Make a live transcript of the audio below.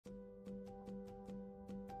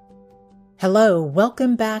Hello,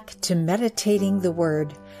 welcome back to Meditating the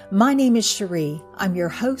Word. My name is Cherie. I'm your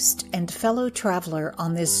host and fellow traveler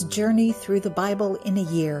on this journey through the Bible in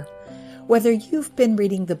a year. Whether you've been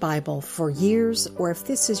reading the Bible for years or if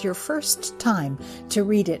this is your first time to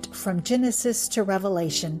read it from Genesis to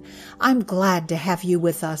Revelation, I'm glad to have you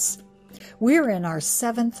with us. We're in our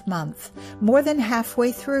 7th month, more than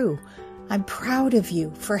halfway through. I'm proud of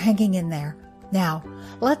you for hanging in there. Now,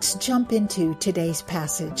 let's jump into today's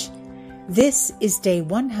passage. This is day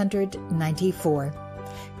 194.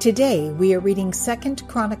 Today we are reading 2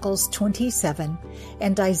 Chronicles 27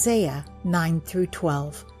 and Isaiah 9 through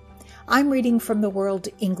 12. I'm reading from the World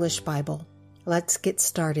English Bible. Let's get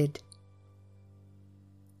started.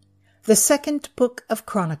 The second book of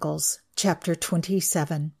Chronicles, chapter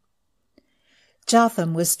 27.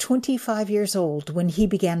 Jotham was 25 years old when he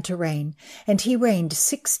began to reign, and he reigned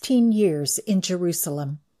 16 years in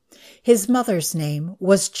Jerusalem. His mother's name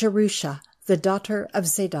was Jerusha, the daughter of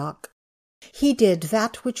Zadok. He did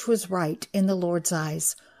that which was right in the Lord's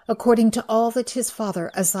eyes, according to all that his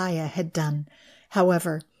father Uzziah had done.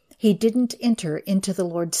 However, he didn't enter into the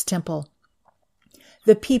Lord's temple.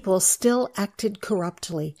 The people still acted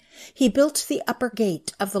corruptly. He built the upper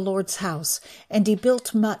gate of the Lord's house, and he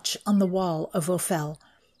built much on the wall of Ophel.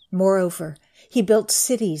 Moreover, he built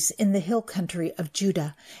cities in the hill country of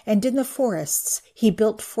Judah, and in the forests he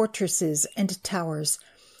built fortresses and towers.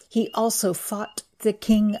 He also fought the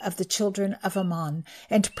king of the children of Ammon,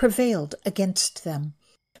 and prevailed against them.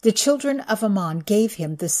 The children of Ammon gave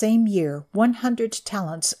him the same year 100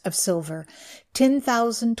 talents of silver,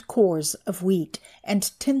 10,000 cores of wheat,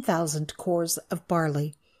 and 10,000 cores of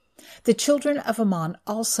barley. The children of Ammon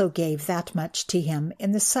also gave that much to him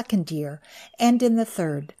in the 2nd year, and in the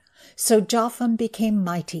 3rd. So Jotham became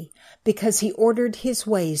mighty, because he ordered his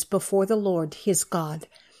ways before the Lord his God.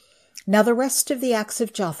 Now the rest of the acts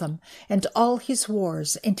of Jotham, and all his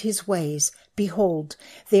wars and his ways, behold,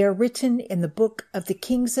 they are written in the book of the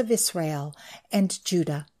kings of Israel and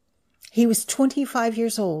Judah. He was 25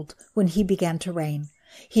 years old when he began to reign.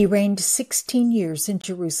 He reigned 16 years in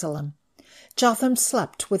Jerusalem. Jotham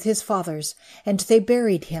slept with his fathers, and they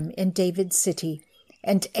buried him in David's city,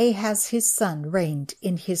 and Ahaz his son reigned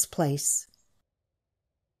in his place.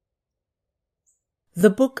 The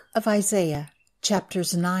book of Isaiah,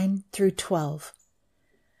 chapters 9 through 12.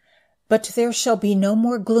 But there shall be no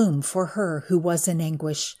more gloom for her who was in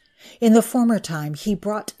anguish. In the former time he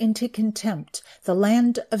brought into contempt the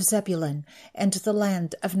land of Zebulun and the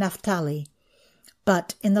land of Naphtali.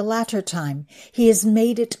 But in the latter time he has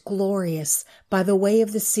made it glorious by the way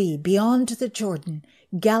of the sea beyond the Jordan,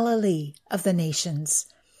 Galilee of the nations.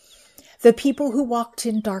 The people who walked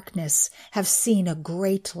in darkness have seen a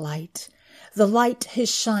great light. The light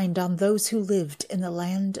has shined on those who lived in the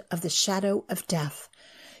land of the shadow of death.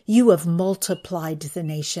 You have multiplied the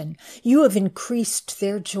nation. You have increased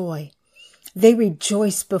their joy. They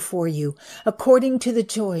rejoice before you, according to the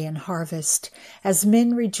joy in harvest, as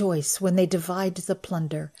men rejoice when they divide the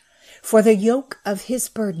plunder. For the yoke of his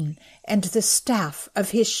burden and the staff of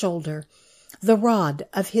his shoulder, the rod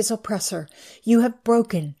of his oppressor, you have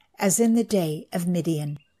broken as in the day of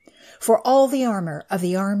Midian. For all the armor of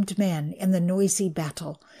the armed man in the noisy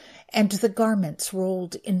battle, and the garments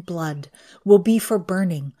rolled in blood, will be for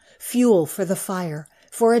burning, fuel for the fire.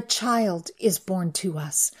 For a child is born to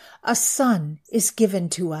us, a son is given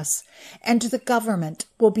to us, and the government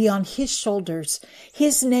will be on his shoulders.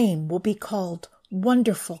 His name will be called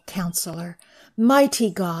Wonderful Counselor,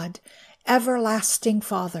 Mighty God, Everlasting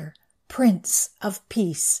Father, Prince of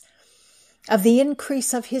Peace. Of the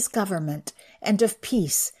increase of his government and of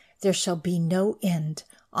peace there shall be no end,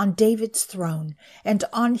 on David's throne and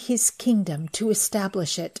on his kingdom, to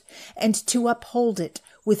establish it and to uphold it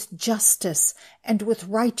with justice and with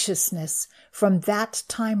righteousness from that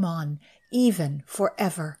time on, even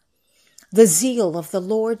forever. The zeal of the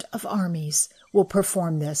Lord of armies will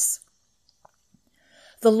perform this.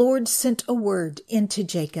 The Lord sent a word into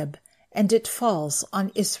Jacob, and it falls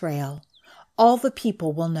on Israel. All the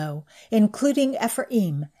people will know, including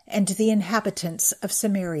Ephraim and the inhabitants of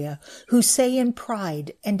Samaria, who say in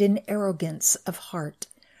pride and in arrogance of heart,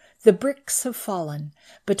 the bricks have fallen,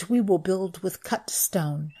 but we will build with cut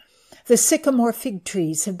stone. The sycamore fig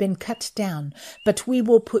trees have been cut down, but we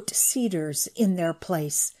will put cedars in their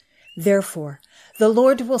place. Therefore, the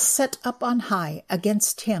Lord will set up on high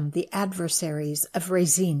against him the adversaries of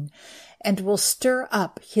Rezin, and will stir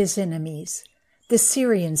up his enemies, the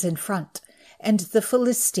Syrians in front, and the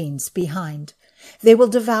Philistines behind. They will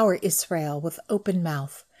devour Israel with open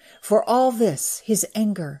mouth. For all this his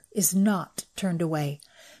anger is not turned away,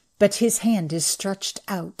 but his hand is stretched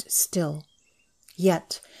out still.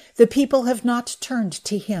 Yet the people have not turned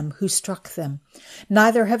to him who struck them,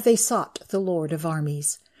 neither have they sought the Lord of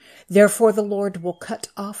armies. Therefore the Lord will cut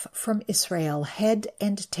off from Israel head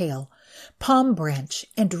and tail, palm branch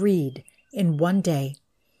and reed in one day.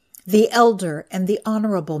 The elder and the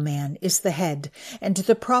honorable man is the head, and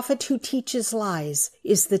the prophet who teaches lies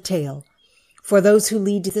is the tail. For those who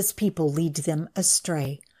lead this people lead them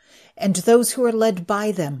astray, and those who are led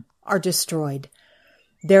by them are destroyed.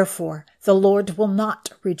 Therefore the Lord will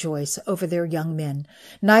not rejoice over their young men,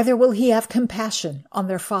 neither will he have compassion on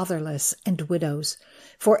their fatherless and widows.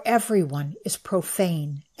 For everyone is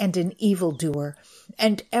profane and an evildoer,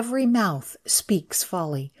 and every mouth speaks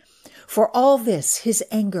folly. For all this his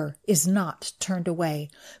anger is not turned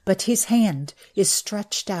away, but his hand is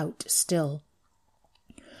stretched out still.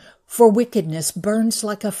 For wickedness burns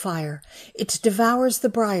like a fire. It devours the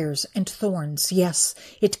briars and thorns. Yes,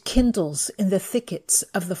 it kindles in the thickets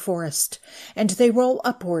of the forest, and they roll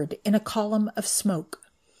upward in a column of smoke.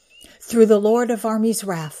 Through the Lord of armies'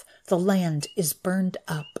 wrath, the land is burned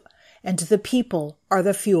up, and the people are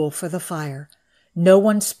the fuel for the fire. No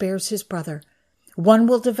one spares his brother. One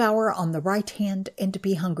will devour on the right hand and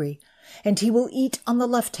be hungry, and he will eat on the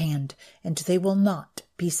left hand, and they will not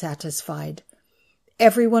be satisfied.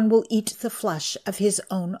 Everyone will eat the flesh of his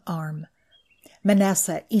own arm.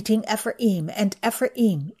 Manasseh eating Ephraim, and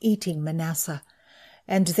Ephraim eating Manasseh,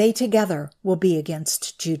 and they together will be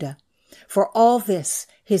against Judah. For all this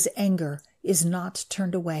his anger is not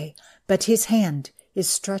turned away, but his hand is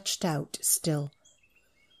stretched out still.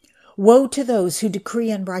 Woe to those who decree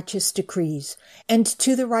unrighteous decrees, and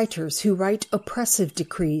to the writers who write oppressive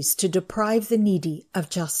decrees to deprive the needy of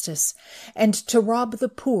justice, and to rob the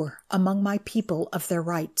poor among my people of their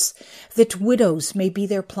rights, that widows may be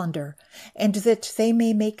their plunder, and that they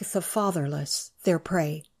may make the fatherless their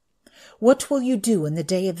prey. What will you do in the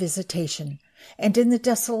day of visitation, and in the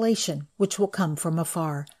desolation which will come from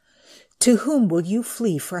afar? To whom will you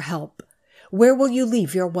flee for help? Where will you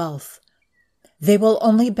leave your wealth? They will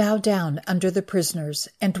only bow down under the prisoners,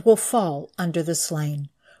 and will fall under the slain.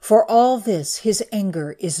 For all this his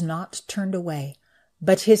anger is not turned away,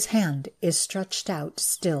 but his hand is stretched out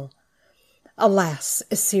still. Alas,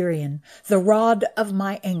 Assyrian, the rod of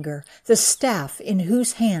my anger, the staff in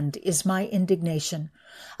whose hand is my indignation.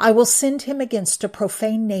 I will send him against a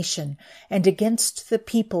profane nation, and against the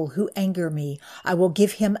people who anger me. I will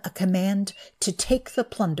give him a command to take the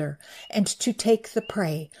plunder, and to take the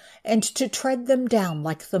prey, and to tread them down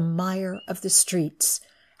like the mire of the streets.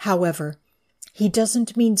 However, he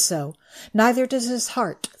doesn't mean so, neither does his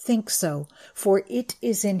heart think so, for it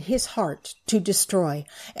is in his heart to destroy,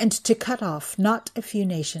 and to cut off not a few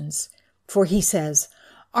nations. For he says,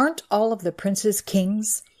 aren't all of the princes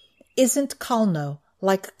kings? Isn't Calno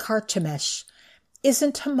like Carchemish?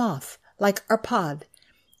 Isn't Hamath like Arpad?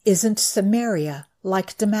 Isn't Samaria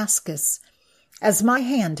like Damascus? As my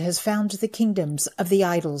hand has found the kingdoms of the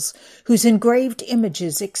idols, whose engraved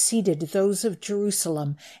images exceeded those of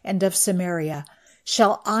Jerusalem and of Samaria,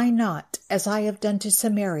 shall I not, as I have done to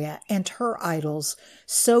Samaria and her idols,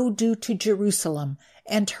 so do to Jerusalem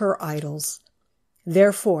and her idols?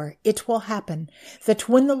 Therefore it will happen that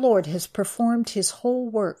when the Lord has performed his whole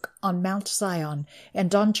work on Mount Zion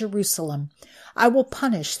and on Jerusalem, I will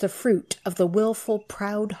punish the fruit of the willful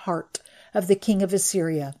proud heart of the king of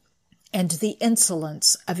Assyria, and the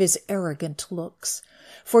insolence of his arrogant looks.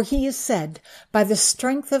 For he has said, by the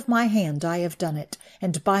strength of my hand I have done it,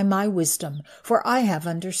 and by my wisdom, for I have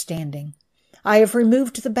understanding. I have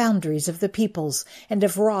removed the boundaries of the peoples, and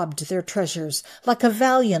have robbed their treasures. Like a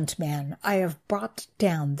valiant man, I have brought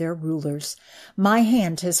down their rulers. My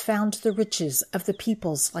hand has found the riches of the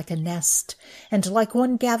peoples like a nest, and like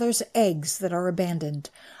one gathers eggs that are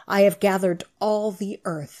abandoned. I have gathered all the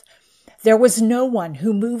earth. There was no one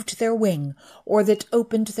who moved their wing, or that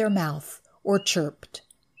opened their mouth, or chirped.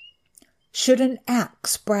 Should an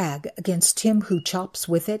axe brag against him who chops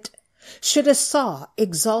with it? Should a saw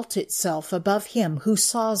exalt itself above him who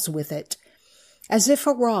saws with it? As if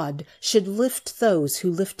a rod should lift those who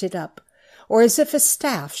lift it up, or as if a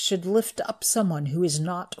staff should lift up someone who is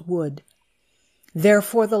not wood.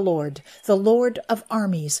 Therefore the Lord of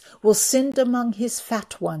armies, will send among his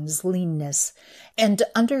fat ones leanness, and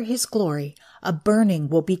under his glory a burning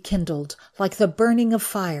will be kindled, like the burning of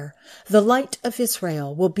fire. The light of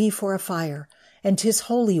Israel will be for a fire, and his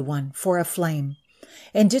Holy One for a flame.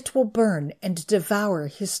 And it will burn and devour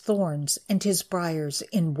his thorns and his briars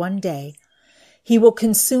in one day. He will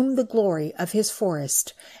consume the glory of his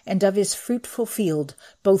forest and of his fruitful field,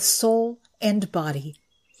 both soul and body.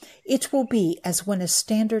 It will be as when a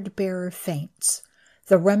standard-bearer faints.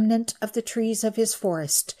 The remnant of the trees of his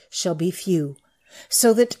forest shall be few.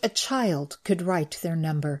 so that a child could write their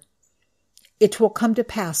number. It will come to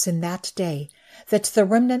pass in that day that the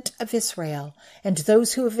remnant of Israel and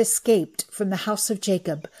those who have escaped from the house of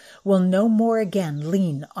Jacob will no more again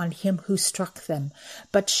lean on him who struck them,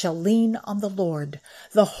 but shall lean on the Lord,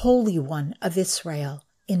 the Holy One of Israel,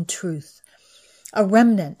 in truth. A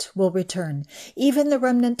remnant will return, even the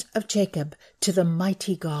remnant of Jacob, to the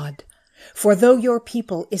mighty God. For though your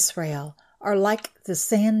people Israel are like the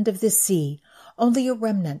sand of the sea, only a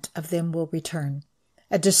remnant of them will return.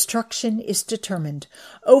 A destruction is determined,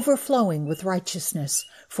 overflowing with righteousness,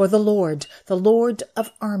 for the Lord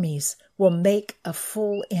of armies, will make a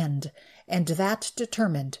full end, and that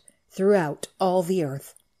determined throughout all the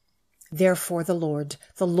earth. Therefore the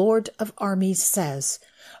Lord of armies says,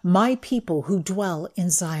 My people who dwell in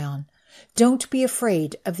Zion, don't be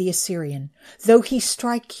afraid of the Assyrian, though he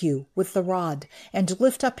strike you with the rod and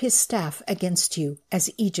lift up his staff against you,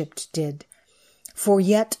 as Egypt did. For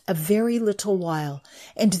yet a very little while,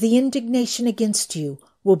 and the indignation against you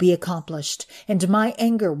will be accomplished, and my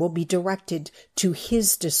anger will be directed to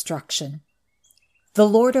his destruction. The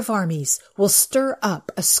Lord of armies will stir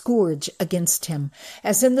up a scourge against him,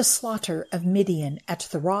 as in the slaughter of Midian at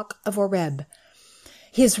the rock of Oreb.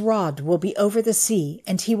 His rod will be over the sea,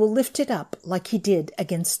 and he will lift it up like he did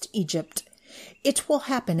against Egypt. It will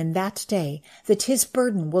happen in that day that his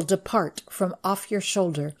burden will depart from off your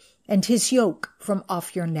shoulder, and his yoke from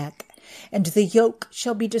off your neck, and the yoke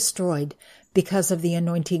shall be destroyed because of the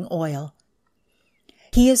anointing oil.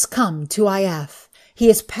 He is come to Aiath, he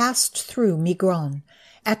has passed through Migron.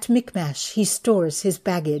 At Michmash he stores his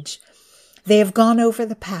baggage. They have gone over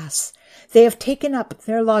the pass. They have taken up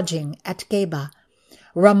their lodging at Geba.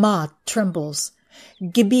 Ramah trembles.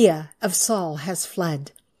 Gibeah of Saul has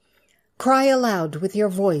fled. Cry aloud with your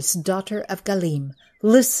voice, daughter of Galim.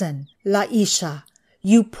 Listen, Laisha,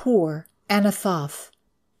 you poor Anathoth.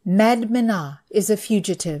 Madmenah is a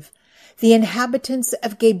fugitive. The inhabitants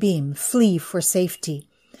of Gebim flee for safety.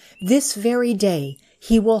 This very day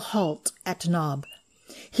he will halt at Nob.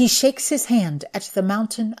 He shakes his hand at the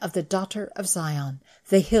mountain of the daughter of Zion,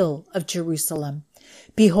 the hill of Jerusalem.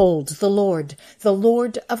 Behold, the Lord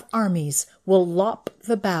of armies, will lop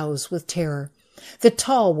the boughs with terror. The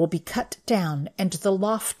tall will be cut down, and the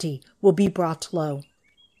lofty will be brought low.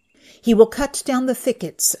 He will cut down the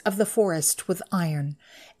thickets of the forest with iron,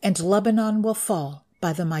 and Lebanon will fall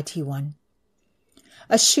by the mighty one.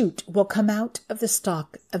 A shoot will come out of the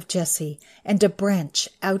stalk of Jesse, and a branch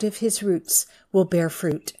out of his roots will bear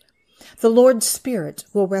fruit. The Lord's Spirit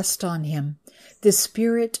will rest on him, the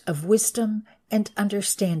Spirit of wisdom and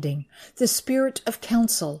understanding, the Spirit of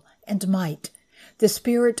counsel and might, the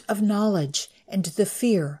Spirit of knowledge and the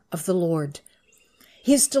fear of the Lord.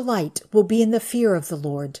 His delight will be in the fear of the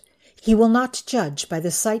Lord. He will not judge by the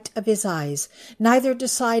sight of his eyes, neither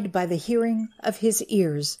decide by the hearing of his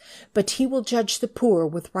ears, but he will judge the poor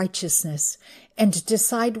with righteousness, and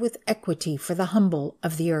decide with equity for the humble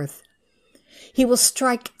of the earth. He will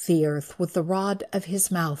strike the earth with the rod of his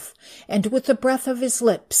mouth, and with the breath of his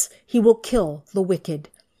lips he will kill the wicked.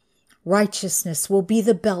 Righteousness will be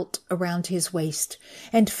the belt around his waist,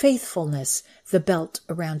 and faithfulness the belt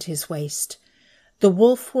around his waist. The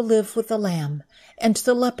wolf will live with the lamb, and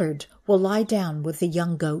the leopard will lie down with the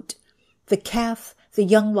young goat, the calf, the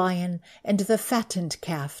young lion, and the fattened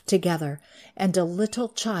calf together, and a little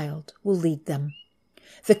child will lead them.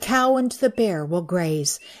 The cow and the bear will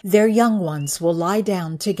graze, their young ones will lie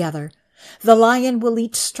down together. The lion will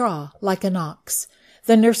eat straw like an ox.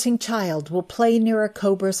 The nursing child will play near a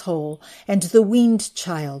cobra's hole, and the weaned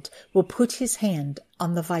child will put his hand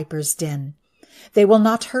on the viper's den. They will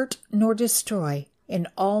not hurt nor destroy in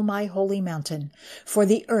all my holy mountain, for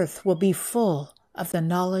the earth will be full of the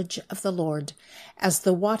knowledge of the Lord, as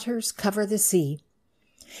the waters cover the sea.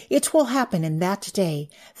 It will happen in that day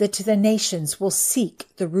that the nations will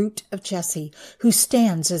seek the root of Jesse, who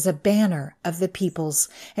stands as a banner of the peoples,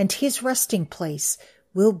 and his resting place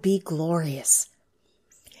will be glorious.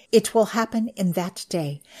 It will happen in that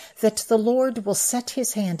day that the Lord will set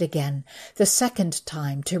his hand again, the second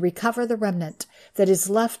time, to recover the remnant that is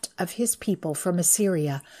left of his people from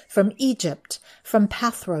Assyria, from Egypt, from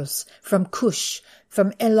Pathros, from Cush,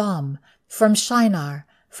 from Elam, from Shinar,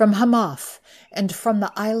 from Hamath, and from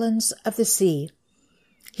the islands of the sea.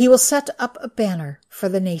 He will set up a banner for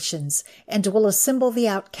the nations, and will assemble the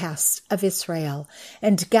outcasts of Israel,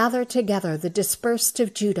 and gather together the dispersed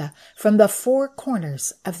of Judah from the four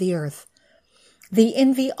corners of the earth. The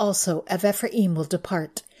envy also of Ephraim will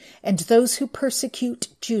depart, and those who persecute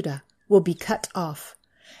Judah will be cut off.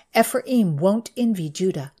 Ephraim won't envy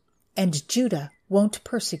Judah, and Judah won't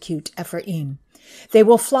persecute Ephraim. They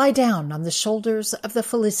will fly down on the shoulders of the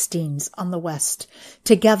Philistines on the west.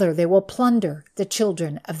 Together they will plunder the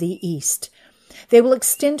children of the east. They will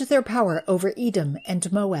extend their power over Edom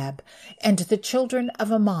and Moab, and the children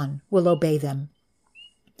of Ammon will obey them.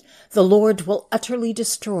 The Lord will utterly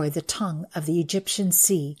destroy the tongue of the Egyptian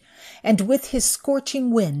sea, and with his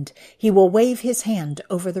scorching wind he will wave his hand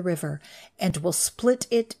over the river, and will split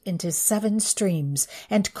it into 7 streams,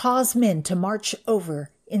 and cause men to march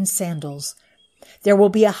over in sandals. There will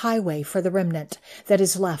be a highway for the remnant that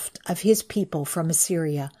is left of his people from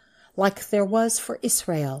Assyria, like there was for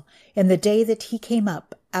Israel in the day that he came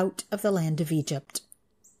up out of the land of Egypt.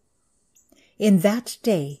 In that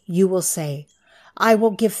day you will say, I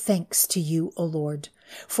will give thanks to you, O Lord,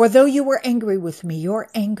 for though you were angry with me, your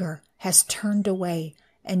anger has turned away,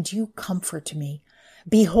 and you comfort me.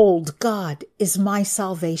 Behold, God is my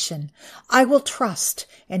salvation. I will trust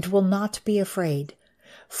and will not be afraid.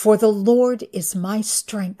 For the Lord is my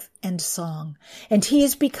strength and song, and he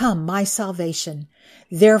has become my salvation.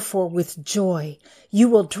 Therefore with joy you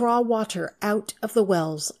will draw water out of the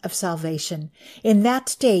wells of salvation. In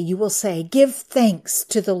that day you will say, give thanks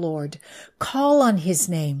to the Lord. Call on his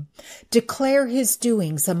name. Declare his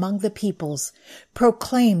doings among the peoples.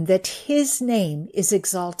 Proclaim that his name is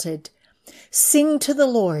exalted. Sing to the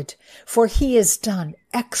Lord, for he has done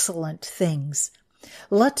excellent things.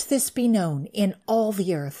 Let this be known in all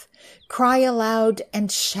the earth. Cry aloud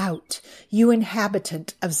and shout, you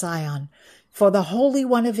inhabitant of Zion, for the Holy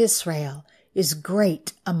One of Israel is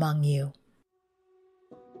great among you.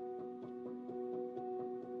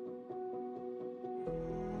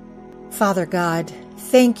 Father God,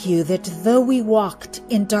 thank you that though we walked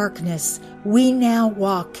in darkness, we now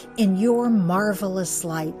walk in your marvelous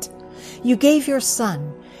light. You gave your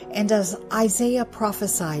Son, and as Isaiah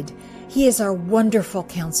prophesied, he is our wonderful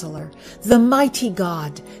counselor, the mighty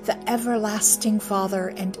God, the everlasting Father,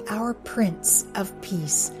 and our Prince of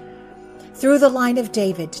Peace. Through the line of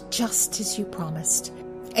David, just as you promised,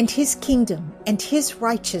 and his kingdom and his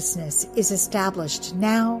righteousness is established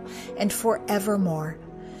now and forevermore.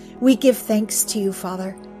 We give thanks to you,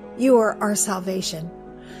 Father. You are our salvation.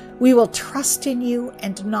 We will trust in you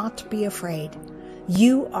and not be afraid.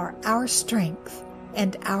 You are our strength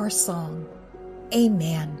and our song.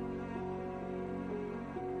 Amen.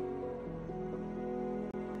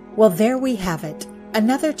 Well, there we have it,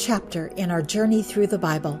 another chapter in our journey through the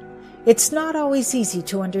Bible. It's not always easy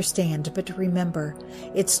to understand, but remember,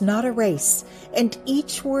 it's not a race, and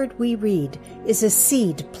each word we read is a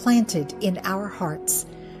seed planted in our hearts.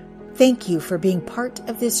 Thank you for being part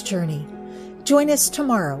of this journey. Join us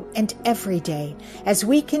tomorrow and every day as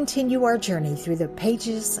we continue our journey through the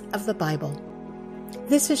pages of the Bible.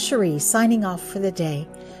 This is Cherie signing off for the day.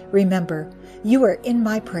 Remember, you are in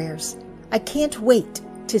my prayers. I can't wait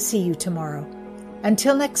to see you tomorrow.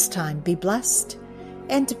 Until next time, be blessed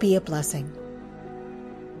and be a blessing.